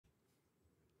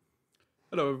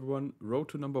Hello everyone, road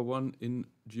to number 1 in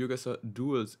Geoguessr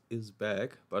Duels is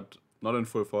back, but not in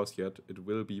full force yet. It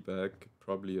will be back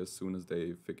probably as soon as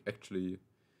they actually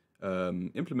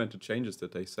implement the changes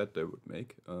that they said they would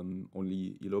make.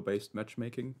 Only ELO-based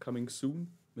matchmaking coming soon,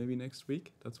 maybe next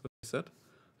week. That's what they said.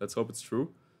 Let's hope it's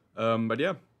true. But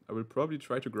yeah, I will probably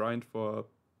try to grind for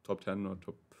top 10 or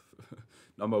top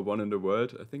number 1 in the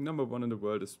world. I think number 1 in the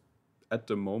world is at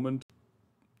the moment,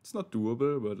 it's not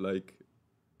doable, but like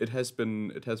it has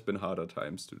been harder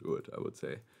times to do it, I would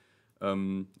say.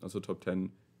 Also top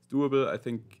 10 is doable. I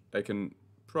think I can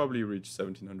probably reach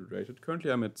 1700 rated.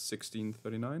 Currently I'm at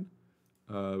 1639,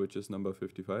 which is number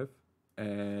 55.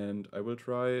 And I will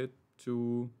try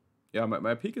to, yeah,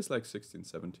 my peak is like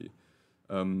 1670.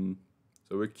 So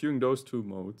we're queuing those two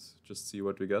modes, just see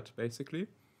what we get basically.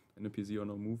 In a PZ or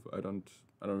no move, I don't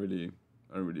really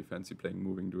fancy playing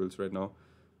moving duels right now.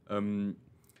 I'm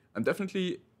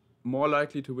definitely more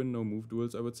likely to win no move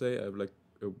duels, I would say. I have like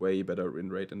a way better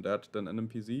win rate in that than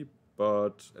NMPZ,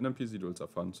 but NMPZ duels are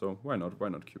fun, so why not? Why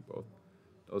not queue both?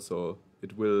 Also,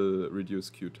 it will reduce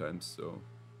queue times, so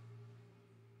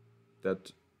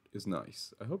that is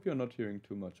nice. I hope you're not hearing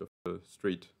too much of the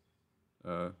street,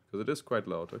 because it is quite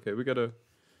loud. Okay, we got a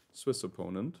Swiss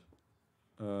opponent.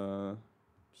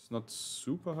 It's not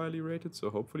super highly rated, so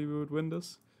hopefully we would win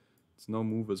this. It's no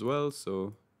move as well,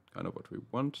 so kind of what we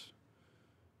want.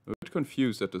 I'm a bit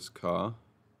confused at this car.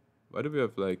 Why do we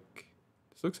have like...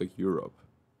 This looks like Europe.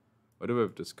 Why do we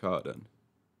have this car then?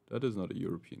 That is not a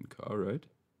European car, right?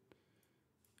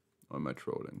 Or am I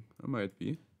trolling? I might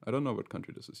be. I don't know what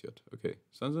country this is yet. Okay,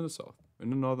 sun's in the south.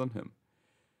 In the northern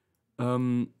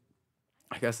hem.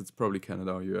 I guess it's probably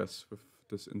Canada or US with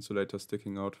this insulator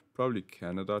sticking out. Probably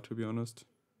Canada, to be honest.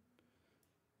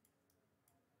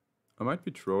 I might be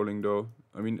trolling though.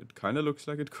 I mean, it kind of looks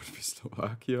like it could be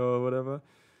Slovakia or whatever.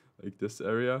 Like this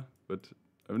area, but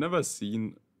I've never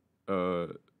seen a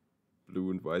blue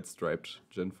and white striped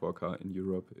Gen 4 car in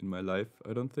Europe in my life,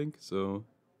 I don't think, so...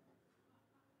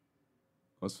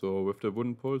 Also, with the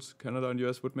wooden poles, Canada and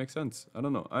US would make sense. I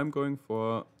don't know, I'm going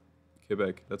for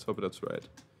Quebec, let's hope that's right.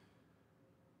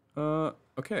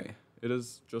 Okay, it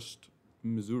is just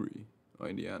Missouri, or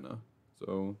Indiana.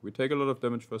 So, we take a lot of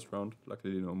damage first round,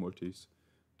 luckily no multis.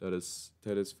 That is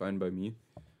fine by me.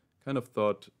 Kind of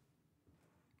thought...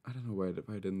 I don't know why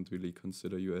I didn't really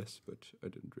consider US, but I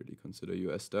didn't really consider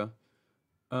US there.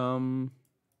 Some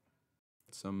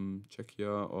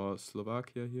Czechia or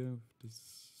Slovakia here, these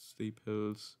steep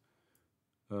hills.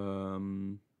 22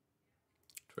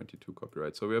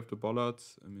 copyright. So we have the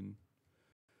bollards. I mean,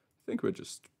 I think we're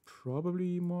just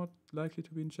probably more likely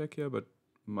to be in Czechia, but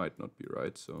might not be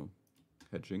right, so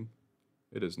hedging.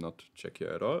 It is not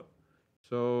Czechia at all.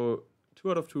 So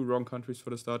 2 out of 2 wrong countries for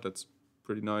the start, that's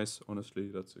pretty nice,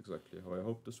 honestly. That's exactly how I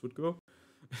hoped this would go.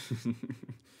 Let's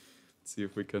see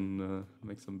if we can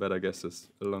make some better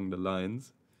guesses along the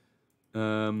lines.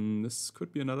 This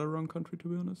could be another wrong country, to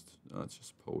be honest. Oh, it's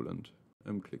just Poland.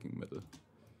 I'm clicking middle.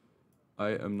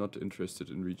 I am not interested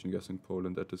in region guessing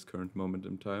Poland at this current moment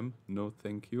in time. No,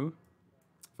 thank you.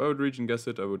 If I would region guess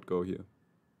it, I would go here.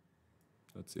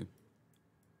 Let's see.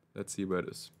 Let's see where it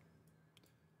is.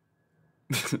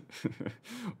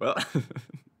 Well...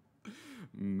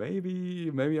 Maybe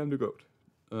I'm the GOAT.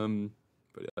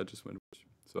 But yeah, I just went which.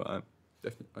 So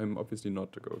I'm obviously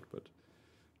not the GOAT, but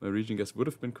my region guess would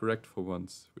have been correct for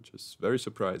once, which is very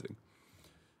surprising.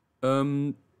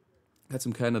 Had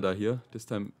some Canada here. This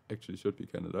time actually should be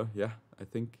Canada. Yeah, I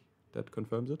think that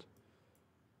confirms it.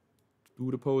 Do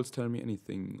the polls tell me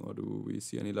anything, or do we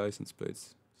see any license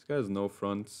plates? This guy has no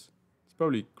fronts. It's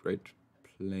probably Great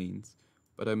Plains,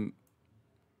 but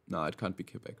nah, it can't be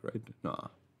Quebec, right? Nah.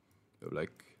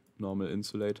 Like normal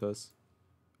insulators.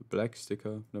 A black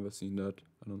sticker, never seen that,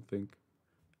 I don't think.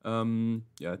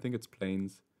 Yeah, I think it's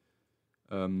plains.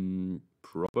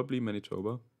 Probably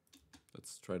Manitoba.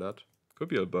 Let's try that. Could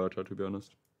be Alberta, to be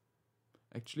honest.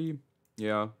 Actually,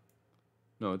 yeah.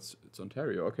 No, it's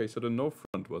Ontario. Okay, so the no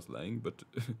front was lying, but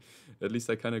at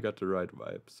least I kind of got the right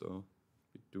vibe. So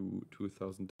we do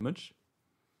 2000 damage.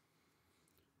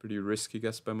 Pretty risky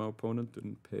guess by my opponent,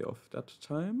 didn't pay off that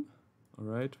time.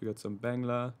 Alright, we got some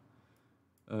Bangla.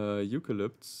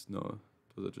 Eucalypts. No,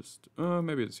 those are just...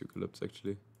 maybe it's eucalypts,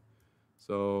 actually.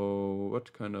 So,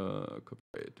 what kind of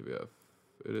copyright do we have?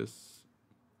 It is...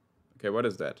 Okay, what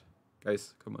is that?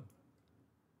 Guys, come on.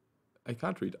 I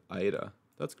can't read either.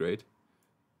 That's great.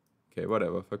 Okay,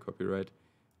 whatever, for copyright.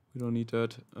 We don't need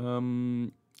that. I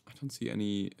don't see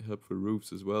any helpful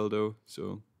roofs as well, though,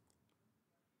 so...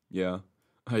 Yeah.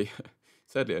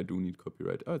 Sadly, I do need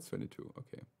copyright. Oh, it's 22,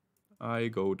 okay. I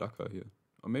go Dakar here.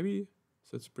 Or maybe,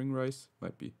 is that spring rice?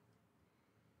 Might be.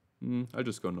 I'll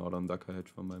just go Northern Dhaka Hedge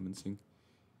for my mincing.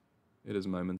 It is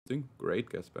my mincing. Great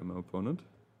guess by my opponent.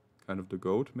 Kind of the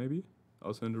goat, maybe.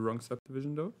 Also in the wrong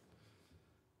subdivision, though.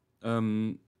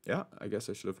 Yeah, I guess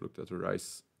I should have looked at the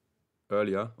rice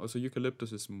earlier. Also,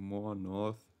 eucalyptus is more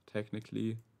north,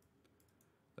 technically.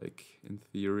 Like, in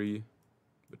theory.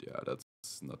 But yeah,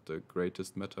 that's not the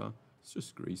greatest meta. It's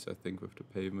just Greece, I think, with the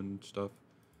pavement stuff.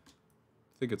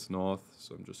 I think it's north,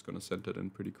 so I'm just gonna send that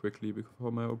in pretty quickly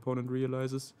before my opponent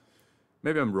realizes.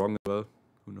 Maybe I'm wrong as well.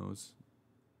 Who knows?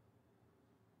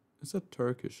 Is that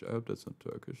Turkish? I hope that's not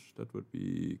Turkish. That would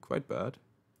be quite bad.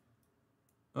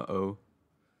 Uh-oh.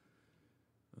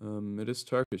 It is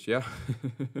Turkish, yeah.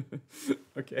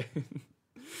 Okay.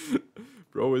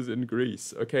 Bro is in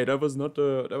Greece. Okay, that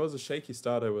was a shaky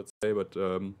start, I would say, but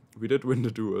we did win the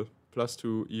duel.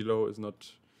 +2 elo is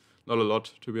not a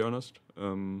lot, to be honest.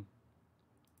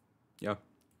 Yeah.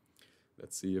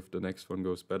 Let's see if the next one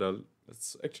goes better.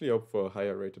 Let's actually hope for a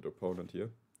higher rated opponent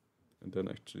here. And then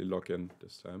actually lock in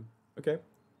this time. Okay.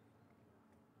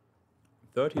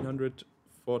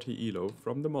 1340 elo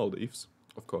from the Maldives.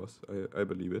 Of course, I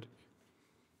believe it.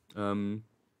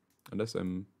 Unless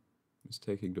I'm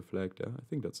mistaking the flag there. I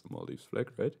think that's the Maldives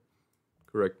flag, right?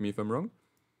 Correct me if I'm wrong.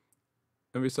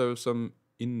 And we start with some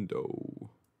Indo.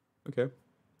 Okay.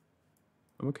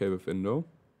 I'm okay with Indo.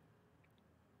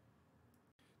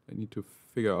 I need to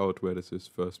figure out where this is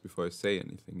first before I say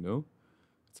anything, though.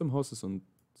 Some houses on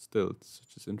stilts,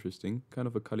 which is interesting. Kind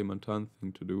of a Kalimantan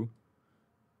thing to do.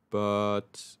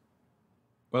 But,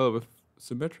 well, with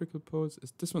symmetrical poles,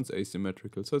 this one's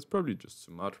asymmetrical, so it's probably just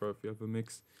Sumatra if you have a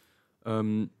mix.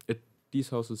 These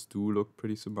houses do look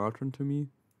pretty Sumatran to me.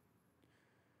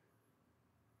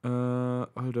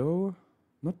 Although,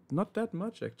 not that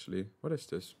much actually. What is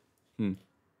this?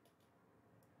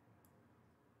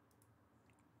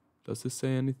 Does this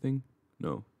say anything?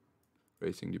 No.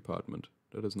 Racing department.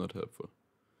 That is not helpful.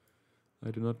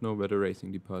 I do not know where the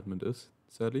racing department is,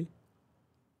 sadly.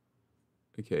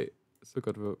 Okay, let's look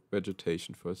at the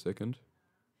vegetation for a second.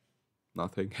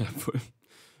 Nothing helpful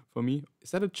for me.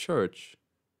 Is that a church?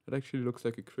 That actually looks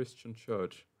like a Christian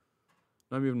church.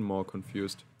 I'm even more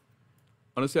confused.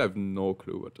 Honestly, I have no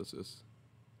clue what this is.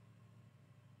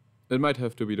 It might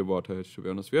have to be the water hedge, to be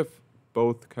honest. We have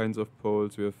both kinds of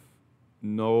poles. We have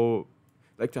no...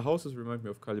 Like, the houses remind me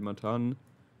of Kalimantan.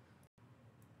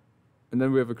 And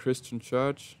then we have a Christian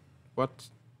church. What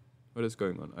is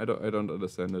going on? I don't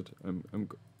understand it. I'm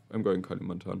going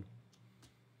Kalimantan.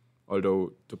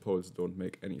 Although the poles don't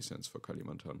make any sense for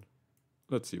Kalimantan.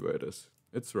 Let's see where it is.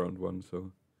 It's round 1,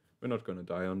 so we're not gonna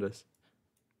die on this.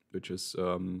 Which is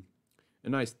a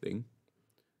nice thing.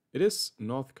 It is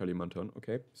North Kalimantan,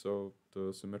 okay, so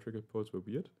the symmetrical poles were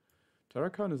weird.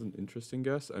 Tarakan is an interesting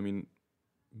guess. I mean,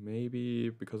 maybe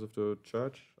because of the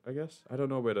church, I guess. I don't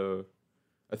know where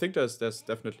I think there's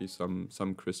definitely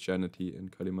some Christianity in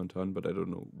Kalimantan, but I don't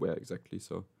know where exactly,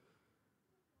 so...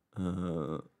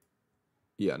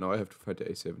 yeah, now I have to find the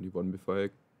A71 before I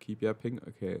keep yapping.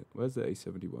 Okay, where's the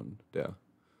A71? There.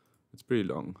 It's pretty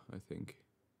long, I think.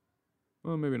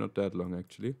 Well, maybe not that long,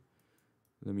 actually.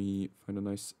 Let me find a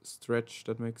nice stretch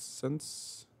that makes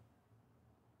sense.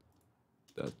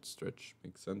 That stretch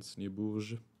makes sense, near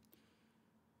Bourges.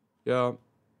 Yeah,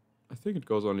 I think it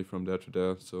goes only from there to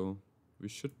there, so we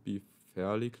should be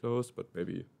fairly close, but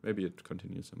maybe it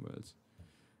continues somewhere else.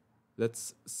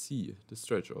 Let's see. The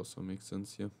stretch also makes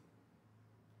sense here.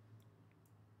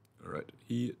 Alright,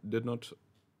 he did not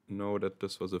know that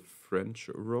this was a French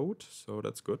road, so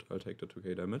that's good. I'll take the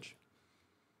 2k damage.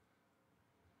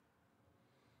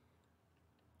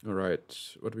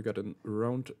 Alright, what we got in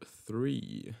round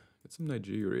 3? It's in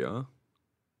Nigeria.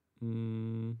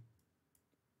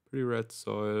 Pretty red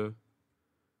soil.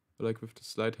 But like with the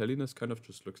slight hilliness, kind of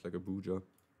just looks like Abuja.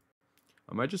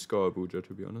 I might just go Abuja,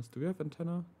 to be honest. Do we have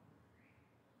antenna?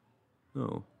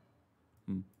 No.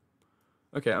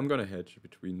 Okay, I'm gonna hedge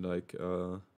between like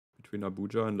between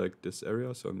Abuja and like this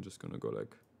area, so I'm just gonna go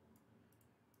like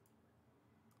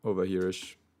over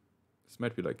here-ish. This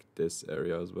might be like this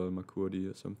area as well, Makurdi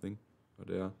or something. Or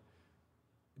there.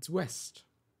 It's west.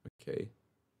 Okay.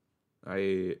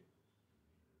 I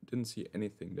didn't see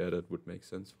anything there that would make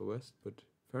sense for west, but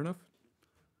fair enough.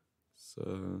 It's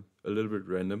a little bit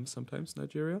random sometimes,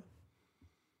 Nigeria.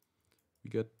 We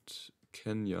get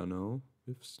Kenya now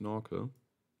with snorkel.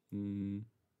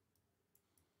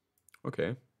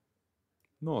 Okay.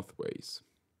 Northways.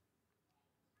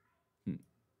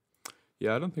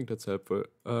 Yeah, I don't think that's helpful.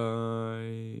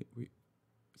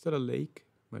 Is that a lake?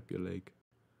 Might be a lake.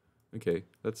 Okay,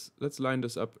 let's line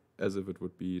this up as if it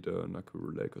would be the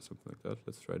Nakuru Lake or something like that.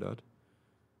 Let's try that.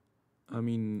 I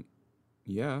mean,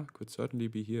 Yeah, could certainly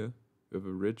be here. We have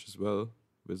a ridge as well,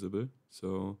 visible.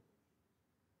 So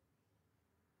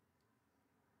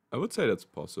I would say that's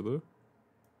possible.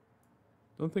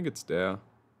 Don't think it's there.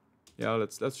 Yeah,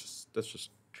 let's just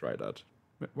try that.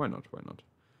 Why not? Why not?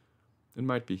 It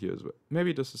might be here as well.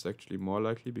 Maybe this is actually more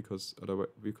likely because otherwise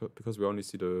because we only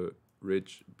see the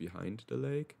ridge behind the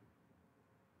lake.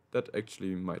 That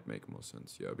actually might make more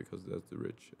sense, yeah, because there's the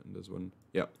ridge and this one.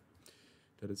 Yeah,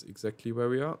 that is exactly where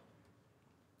we are.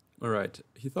 All right,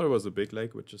 he thought it was a big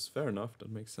lake, which is fair enough. That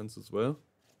makes sense as well.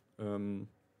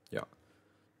 Yeah,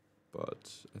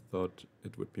 but I thought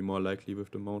it would be more likely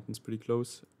with the mountains pretty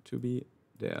close to be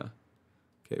there.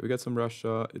 Okay, we got some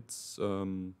Russia. It's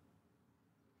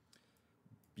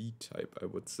B-type, I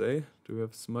would say. Do we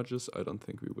have smudges? I don't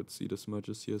think we would see the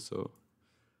smudges here, so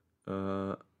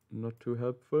not too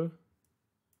helpful.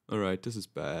 All right, this is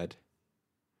bad.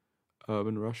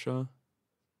 Urban Russia.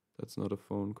 That's not a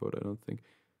phone code, I don't think.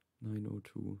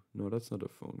 902. No, that's not a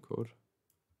phone code.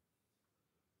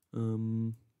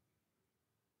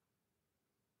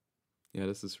 Yeah,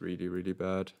 this is really, really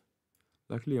bad.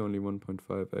 Luckily, only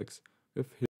 1.5x. We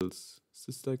have hills. Is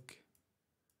this like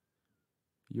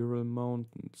Ural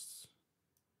Mountains?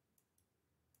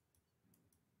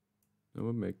 That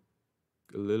would make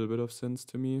a little bit of sense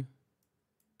to me.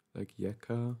 Like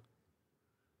Yeka.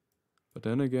 But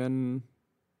then again,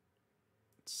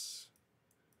 it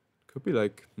could be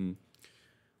like,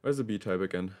 where's the B-type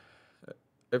again?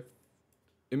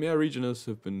 EMEA regionals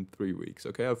have been 3 weeks.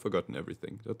 Okay, I've forgotten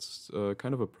everything. That's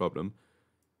kind of a problem.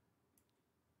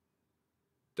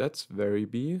 That's very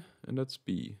B, and that's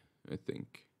B, I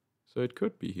think. So it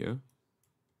could be here.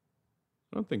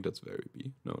 I don't think that's very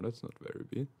B. No, that's not very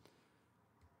B.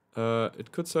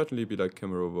 It could certainly be like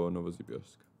Kemerovo or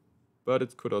Novosibirsk. But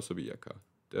it could also be Yeka.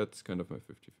 That's kind of my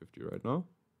 50-50 right now.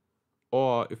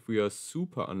 Or if we are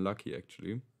super unlucky,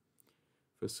 actually.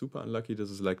 If we're super unlucky, this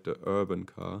is like the urban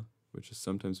car, which is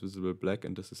sometimes visible black,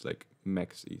 and this is like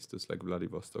max east. This is like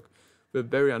Vladivostok. If we're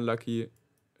very unlucky,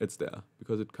 it's there,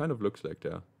 because it kind of looks like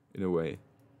there, in a way.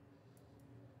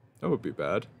 That would be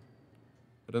bad.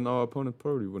 But then our opponent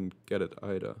probably wouldn't get it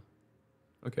either.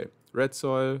 Okay, red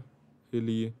soil,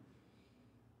 hilly.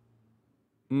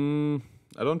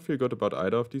 I don't feel good about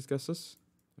either of these guesses.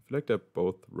 I feel like they're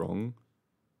both wrong.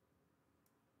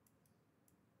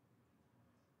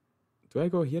 Do I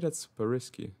go here? That's super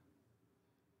risky.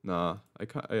 Nah, I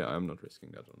can't. I'm not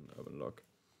risking that on urban lock.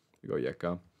 We go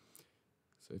Yeka.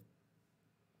 So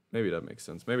maybe that makes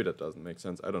sense. Maybe that doesn't make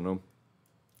sense. I don't know.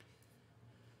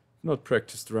 Not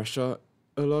practiced Russia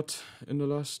a lot in the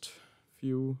last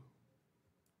few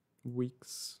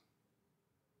weeks.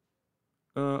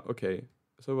 Okay,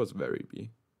 so it was very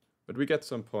B. But we get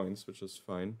some points, which is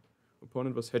fine.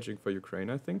 Opponent was hedging for Ukraine,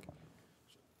 I think.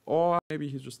 Or maybe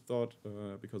he just thought,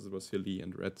 because it was hilly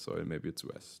and red soil, maybe it's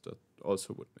west. That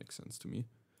also would make sense to me.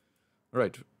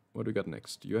 Alright, what do we got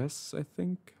next? US, I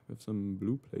think, with some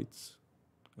blue plates.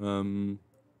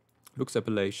 Looks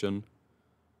Appellation.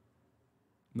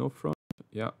 No front.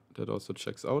 Yeah, that also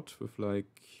checks out with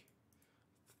like...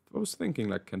 I was thinking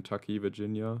like Kentucky,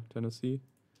 Virginia, Tennessee.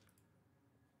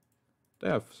 They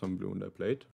have some blue in their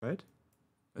plate, right?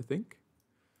 I think.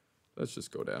 Let's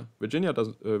just go there. Virginia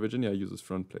doesn't. Virginia uses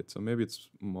front plates, so maybe it's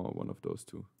more one of those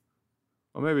two.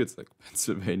 Or maybe it's like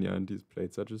Pennsylvania and these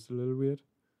plates are just a little weird.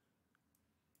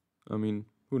 I mean,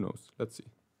 who knows? Let's see.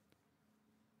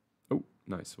 Oh,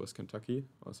 nice. Was Kentucky.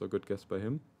 Also a good guess by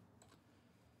him.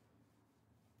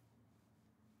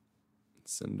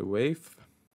 Send a wave.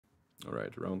 All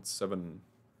right, round 7.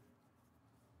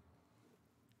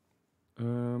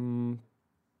 Kaverion.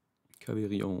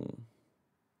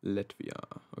 Latvia.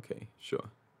 Okay, sure.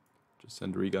 Just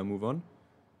send Riga, move on.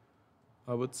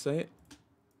 I would say.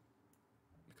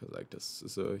 Because like this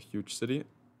is a huge city.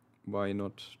 Why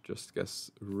not just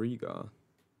guess Riga?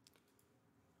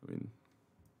 I mean,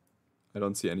 I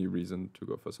don't see any reason to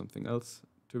go for something else,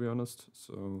 to be honest.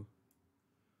 So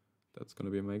that's gonna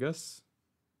be my guess.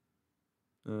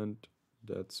 And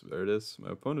that's where it is. My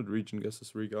opponent region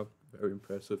guesses Riga. Very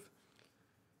impressive.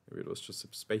 Maybe it was just a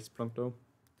space plunk though.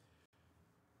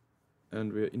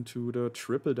 And we're into the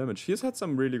triple damage. He's had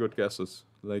some really good guesses,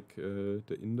 like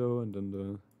the Indo and then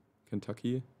the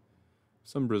Kentucky.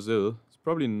 Some Brazil. It's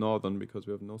probably northern because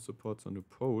we have no supports on the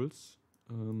poles.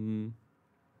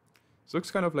 This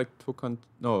looks kind of like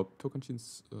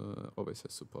Tocantins always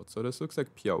has support. So this looks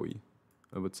like Piauí,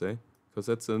 I would say, because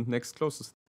that's the next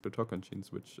closest to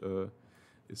Tocantins, which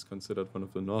is considered one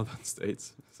of the northern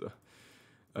states. So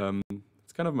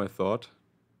it's kind of my thought.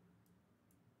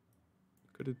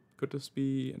 Could this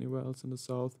be anywhere else in the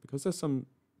south? Because there's some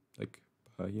like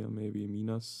Here, maybe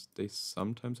Minas. They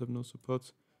sometimes have no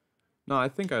supports. No, I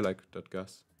think I like that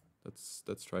guess.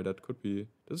 Let's try that. Could be.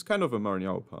 This is kind of a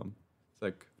Marignao palm. It's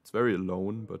like it's very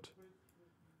alone, but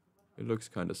it looks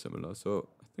kind of similar. So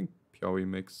I think Piaui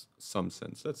makes some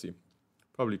sense. Let's see.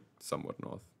 Probably somewhat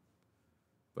north,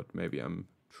 but maybe I'm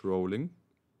trolling.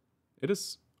 It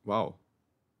is wow.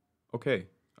 Okay,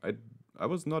 I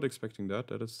was not expecting that.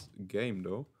 That is game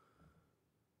though.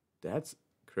 That's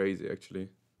crazy actually.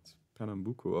 It's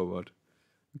Pernambuco or what?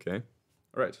 Okay.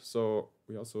 Alright, so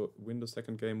we also win the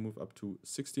second game, move up to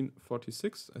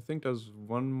 1646. I think there's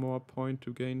one more point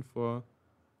to gain for,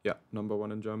 yeah, number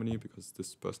one in Germany, because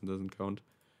this person doesn't count.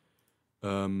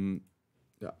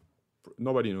 Yeah,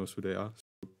 nobody knows who they are.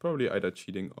 So probably either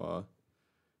cheating or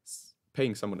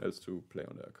paying someone else to play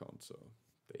on their account, so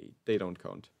they don't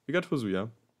count. We got Fuzuya,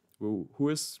 who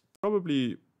is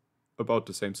probably about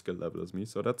the same skill level as me,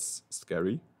 so that's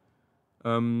scary.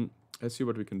 Let's see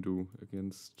what we can do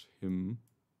against him.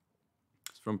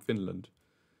 He's from Finland.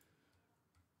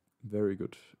 Very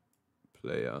good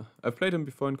player. I've played him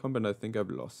before in combat and I think I've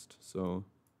lost. So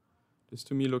this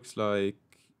to me looks like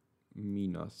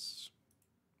Minas.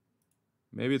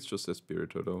 Maybe it's just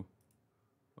Espirito though.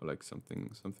 Or like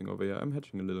something over here. I'm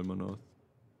hedging a little more north.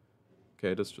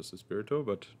 Okay, that's just Espirito,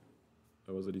 but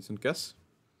that was a decent guess.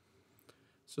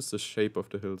 It's just the shape of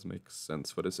the hills makes sense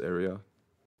for this area.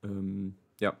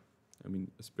 Yeah. I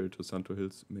mean, Espirito Santo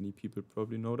Hills, many people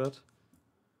probably know that.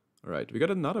 Alright, we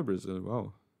got another Brazil.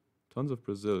 Wow. Tons of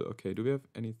Brazil. Okay, do we have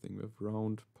anything? We have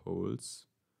round poles.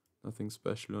 Nothing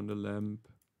special on the lamp.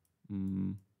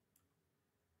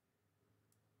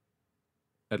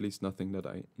 At least nothing that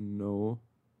I know.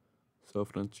 São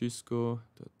Francisco.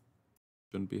 That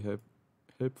shouldn't be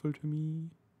helpful to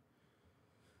me.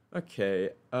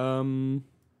 Okay.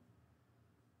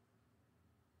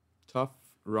 Tough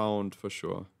round for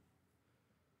sure.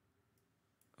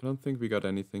 I don't think we got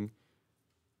anything.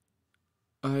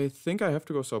 I think I have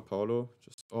to go Sao Paulo,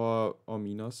 just or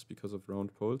Minas because of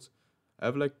round poles. I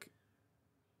have like,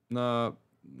 nah,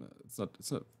 it's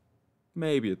not.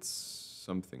 Maybe it's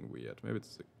something weird. Maybe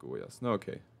it's the Goiás. No,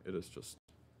 okay, it is just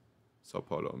Sao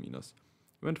Paulo or Minas.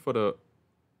 We went for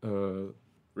the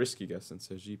risky guess in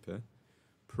Sergipe.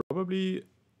 Probably.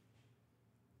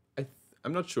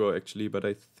 I'm not sure actually, but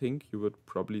I think you would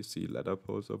probably see ladder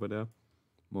poles over there.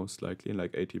 Most likely in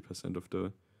like 80% of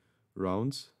the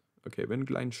rounds. Okay, when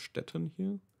Gleinstetten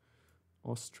here,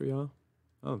 Austria.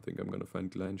 I don't think I'm gonna find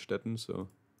Gleinstetten, so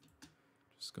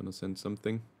just gonna send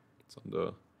something. It's on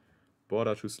the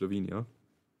border to Slovenia.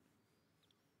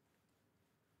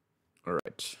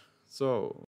 Alright,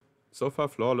 so far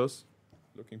flawless.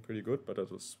 Looking pretty good, but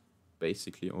that was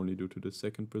basically only due to the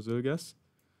second Brazil guess.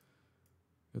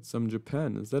 Got some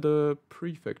Japan. Is that a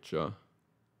prefecture?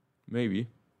 Maybe.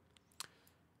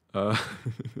 I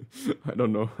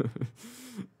don't know.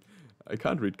 I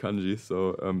can't read kanji,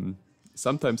 so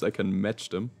sometimes I can match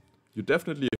them. You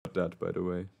definitely heard that, by the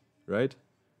way, right?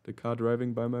 The car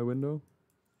driving by my window?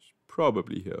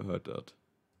 Probably heard that.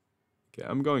 Okay,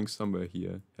 I'm going somewhere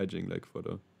here, hedging like for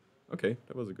the... Okay,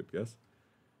 that was a good guess.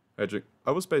 Hedging.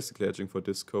 I was basically hedging for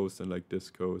this coast and like this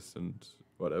coast and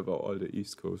whatever, all the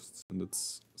east coasts, and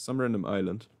it's some random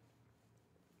island.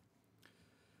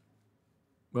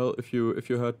 Well, if you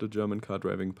heard the German car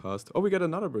driving past, oh, we get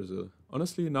another Brazil.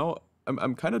 Honestly, now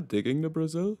I'm kind of digging the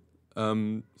Brazil.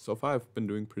 So far I've been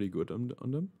doing pretty good on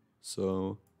them,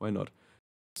 so why not?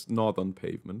 It's northern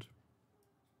pavement.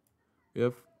 We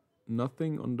have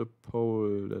nothing on the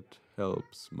pole that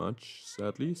helps much,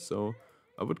 sadly. So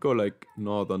I would go like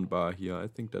northern bar here. I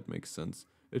think that makes sense.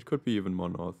 It could be even more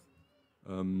north.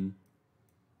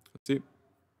 Let's see.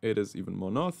 It is even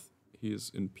more north. He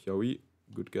is in Piauí.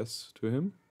 Good guess to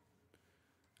him.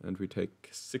 And we take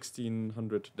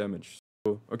 1600 damage.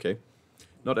 So, okay.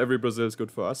 Not every Brazil is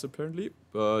good for us, apparently.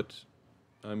 But,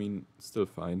 I mean, still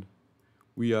fine.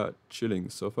 We are chilling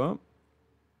so far.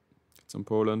 It's in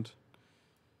Poland.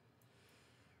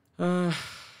 Wait,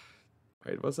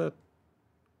 was that?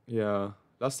 Yeah.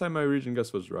 Last time my region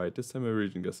guess was right. This time my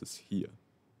region guess is here.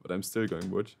 But I'm still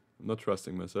going wood. I'm not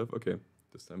trusting myself. Okay.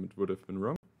 This time it would have been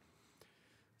wrong.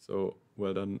 So,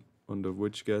 well done on the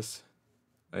wood guess.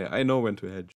 I know when to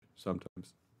hedge.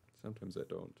 Sometimes. Sometimes I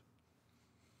don't.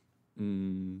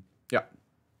 Yeah.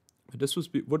 This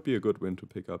would be a good win to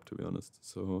pick up, to be honest.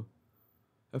 So,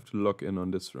 I have to lock in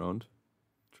on this round.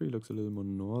 Tree looks a little more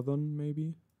northern,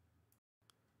 maybe.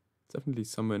 It's definitely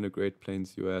somewhere in the Great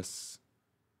Plains, US.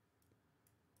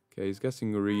 Okay, he's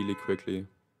guessing really quickly.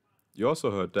 You also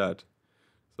heard that.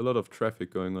 There's a lot of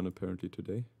traffic going on apparently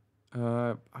today.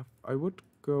 I would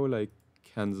go like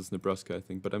Kansas, Nebraska, I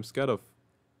think, but I'm scared of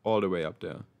all the way up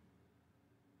there.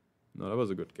 No, that was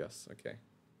a good guess. Okay.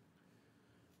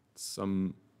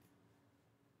 Some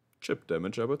chip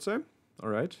damage, I would say. All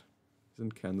right. He's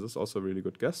in Kansas. Also a really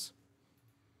good guess.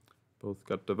 Both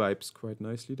got the vibes quite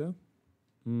nicely there.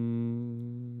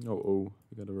 Oh,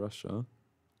 we got a Russia.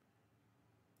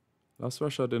 Last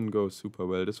Russia didn't go super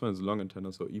well. This one is long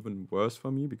antenna, so even worse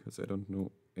for me because I don't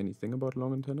know anything about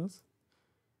long antennas.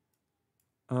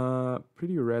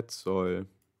 Pretty red soil.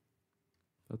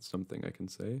 That's something I can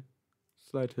say.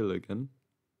 Slight hill again.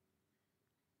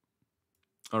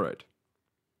 Alright.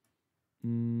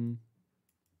 That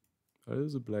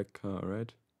is a black car,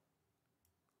 right?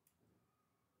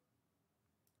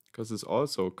 Because this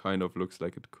also kind of looks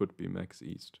like it could be Max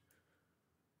East.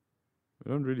 I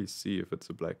don't really see if it's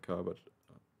a black car, but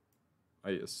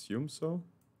I assume so.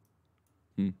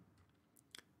 If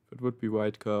it would be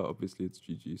white car, obviously it's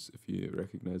GG's if he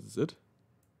recognizes it.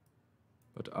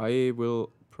 But I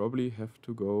will probably have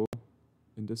to go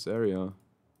in this area.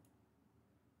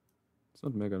 It's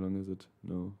not mega long, is it?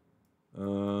 No.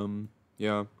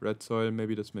 Yeah, red soil,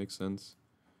 maybe this makes sense.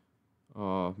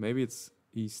 Oh, maybe it's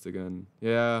east again.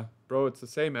 Yeah, bro, it's the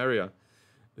same area.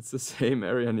 It's the same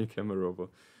area near Kemerovo.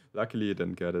 Luckily, you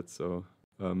didn't get it, so...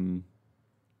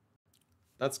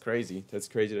 That's crazy. That's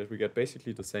crazy that we get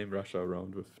basically the same Russia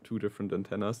around with 2 different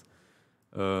antennas.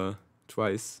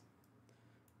 Twice.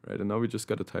 Right, and now we just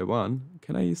got a Taiwan.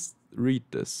 Can I read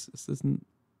this? Is this...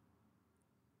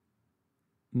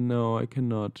 No, I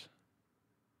cannot.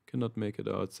 Cannot make it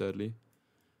out, sadly.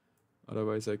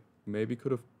 Otherwise, I maybe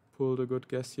could have pulled a good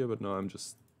guess here, but no, I'm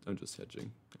just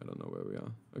hedging. I don't know where we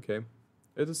are. Okay,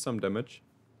 it is some damage.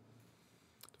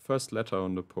 The first letter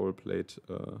on the pole plate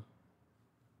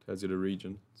tells you the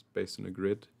region. It's based on a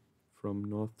grid from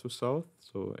north to south,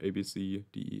 so A, B, C,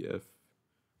 D, E, F,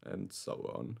 and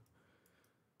so on.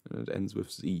 And it ends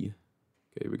with Z.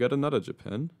 Okay, we got another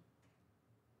Japan.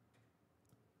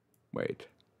 Wait.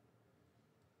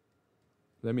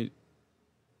 Let me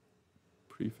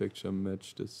prefecture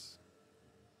match this.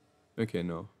 Okay,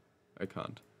 no, I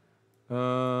can't.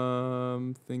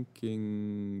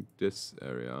 Thinking this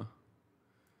area.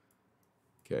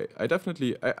 Okay,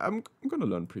 I'm gonna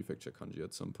learn prefecture kanji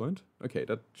at some point. Okay,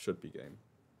 that should be game.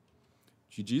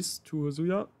 GG's to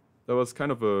Hozuya. That was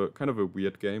kind of a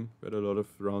weird game. We had a lot of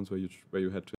rounds where you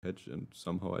had to hedge, and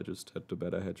somehow I just had the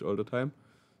better hedge all the time.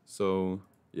 So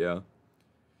yeah.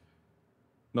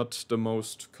 Not the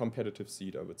most competitive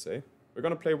seed, I would say. We're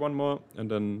gonna play one more, and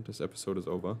then this episode is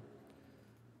over.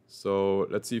 So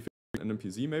let's see if we get an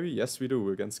NPZ maybe. Yes, we do,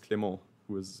 against Clément,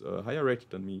 who is higher rated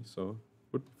than me, so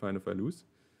would be fine if I lose.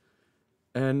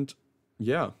 And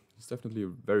yeah, he's definitely a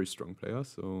very strong player,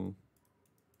 so...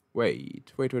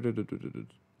 Wait. I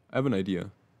have an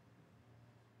idea.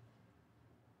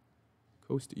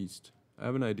 Coast East. I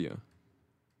have an idea.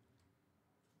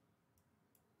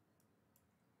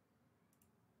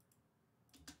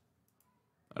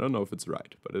 I don't know if it's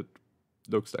right, but it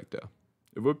looks like there.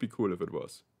 It would be cool if it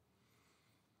was.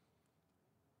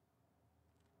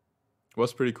 It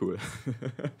was pretty cool.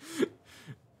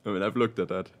 I mean, I've looked at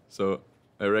that, so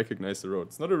I recognize the road.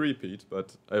 It's not a repeat,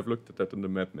 but I've looked at that in the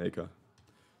map maker.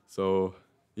 So,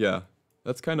 yeah,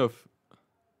 that's kind of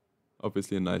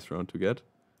obviously a nice round to get.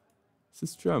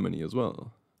 This is Germany as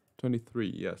well. 23,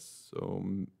 yes. So,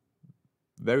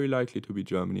 very likely to be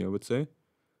Germany, I would say.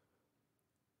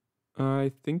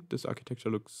 I think this architecture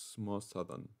looks more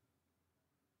southern.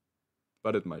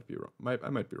 But it might be wrong. I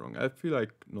might be wrong. I feel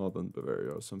like northern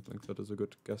Bavaria or something like that is a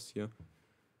good guess here.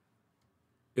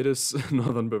 It is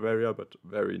northern Bavaria, but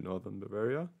very northern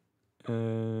Bavaria.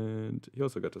 And he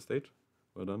also got a state.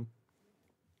 Well done.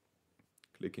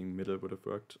 Clicking middle would have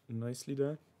worked nicely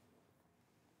there.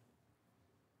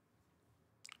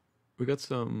 We got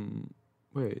some...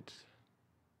 Wait.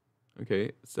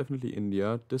 Okay, it's definitely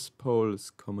India. This poll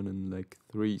is common in like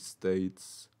 3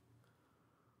 states,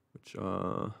 which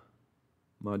are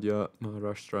Madhya,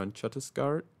 Maharashtra, and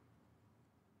Chhattisgarh.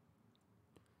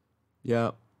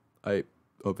 Yeah, I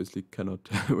obviously cannot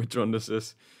tell which one this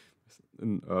is.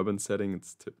 In urban setting,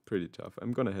 it's pretty tough.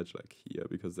 I'm gonna hedge like here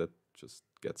because that just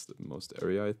gets the most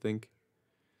area, I think.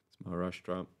 It's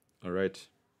Maharashtra. All right,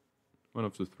 one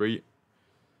of the 3.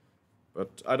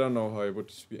 But I don't know how I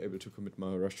would be able to commit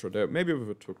Maharashtra there. Maybe with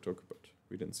a tuk-tuk, but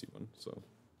we didn't see one, so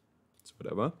it's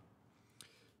whatever.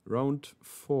 Round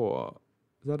 4.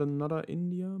 Is that another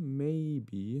India?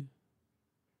 Maybe.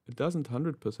 It doesn't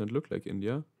 100% look like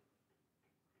India.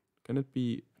 Can it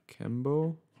be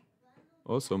Cambo?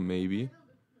 Also maybe.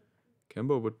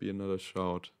 Cambo would be another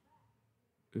shout.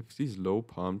 If these low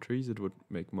palm trees, it would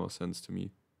make more sense to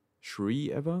me. Sri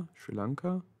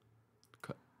Lanka?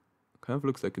 Kind of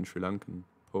looks like a Sri Lankan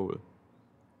pole.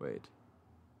 Wait.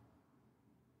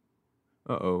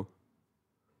 Uh-oh.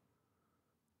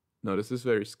 No, this is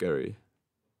very scary.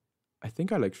 I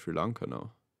think I like Sri Lanka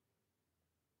now.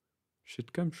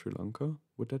 Shitcam Sri Lanka?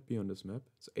 Would that be on this map?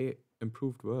 It's a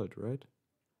improved world, right?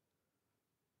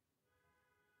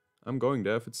 I'm going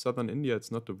there. If it's southern India,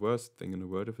 it's not the worst thing in the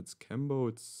world. If it's Cambo,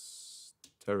 it's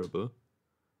terrible.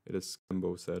 It is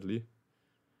Cambo, sadly.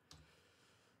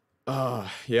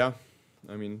 Yeah.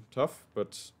 I mean, tough,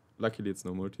 but luckily it's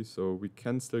no multi, so we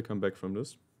can still come back from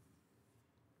this.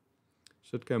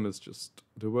 Shitcam is just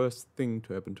the worst thing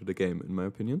to happen to the game, in my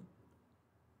opinion.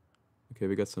 Okay,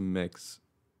 we got some mechs.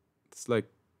 It's like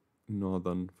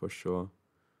northern for sure.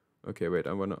 Okay, wait,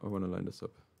 I wanna line this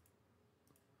up.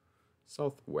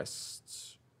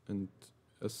 Southwest and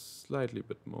a slightly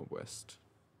bit more west.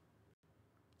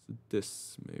 So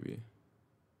this maybe.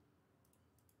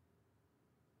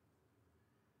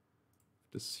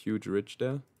 This huge ridge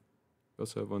there. We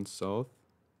also have one south.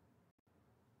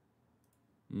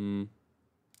 I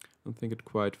don't think it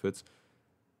quite fits.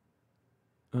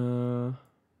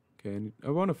 Okay, I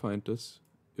want to find this,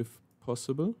 if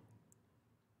possible.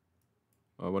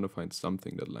 I want to find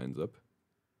something that lines up.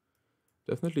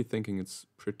 Definitely thinking it's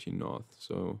pretty north,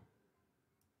 so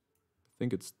I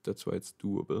think that's why it's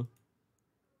doable.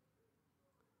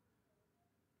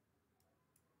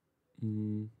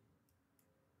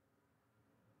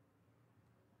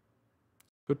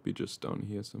 Could be just down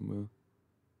here somewhere.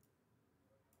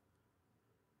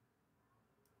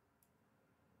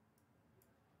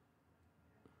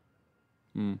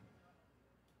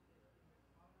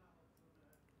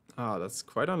 Ah, that's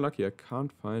quite unlucky. I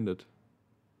can't find it.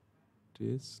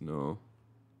 This? No.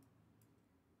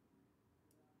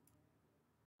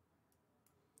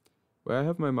 Where I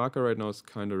have my marker right now is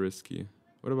kind of risky.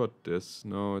 What about this?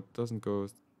 No, it doesn't go...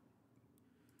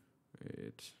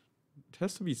 Wait. It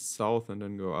has to be south and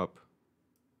then go up.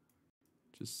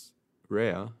 Just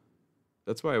rare.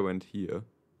 That's why I went here.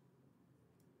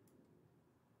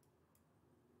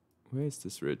 Where is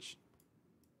this ridge?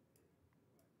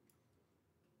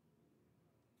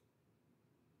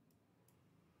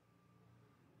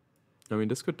 I mean,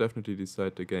 this could definitely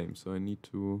decide the game, so I need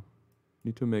to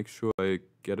make sure I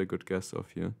get a good guess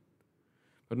off here.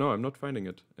 But no, I'm not finding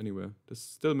it anywhere. This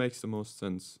still makes the most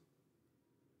sense.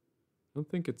 I don't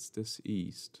think it's this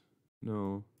east.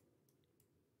 No.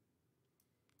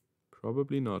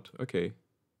 Probably not. Okay.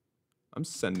 I'm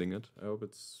sending it. I hope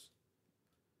it's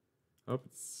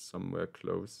somewhere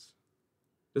close.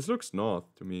 This looks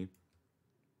north to me.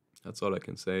 That's all I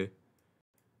can say.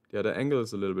 Yeah, the angle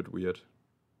is a little bit weird.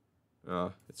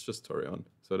 It's just Torian,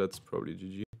 so that's probably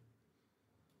GG.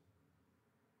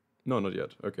 No, not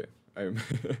yet. Okay.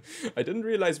 I didn't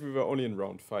realize we were only in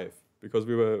round 5 because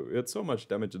we had so much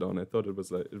damage down. I thought it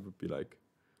would be like,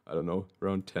 I don't know,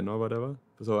 round 10 or whatever.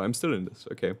 So I'm still in this.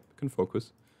 Okay, I can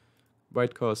focus.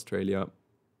 White Car Australia.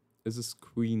 This is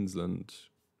Queensland.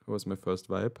 That was my first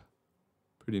vibe.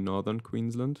 Pretty northern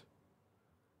Queensland.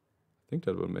 I think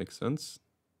that will make sense.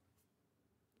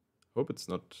 Hope it's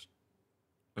not...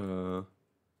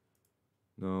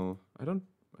 no,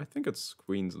 I think it's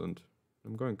Queensland.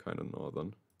 I'm going kind of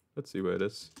northern. Let's see where it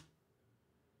is.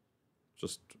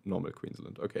 Just normal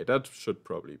Queensland. Okay, that should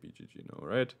probably be GG now,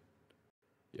 right?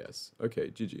 Yes. Okay,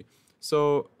 GG.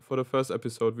 So for the first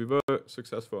episode, we were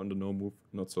successful on the no move,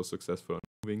 not so successful on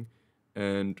moving.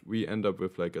 And we end up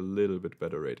with like a little bit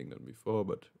better rating than before,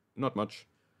 but not much.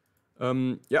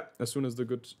 Yeah, as soon as the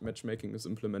good matchmaking is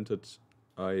implemented,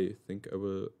 I think I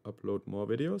will upload more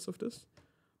videos of this.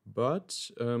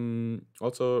 But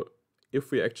also,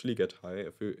 if we actually get high,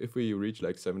 if we reach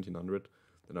like 1700,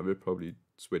 then I will probably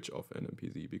switch off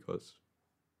NMPZ, because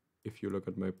if you look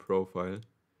at my profile,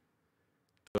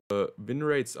 the win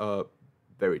rates are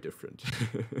very different.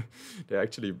 They're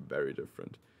actually very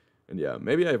different. And yeah,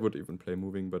 maybe I would even play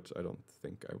moving, but I don't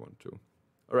think I want to.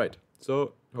 Alright,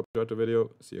 so hope you enjoyed the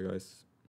video. See you guys.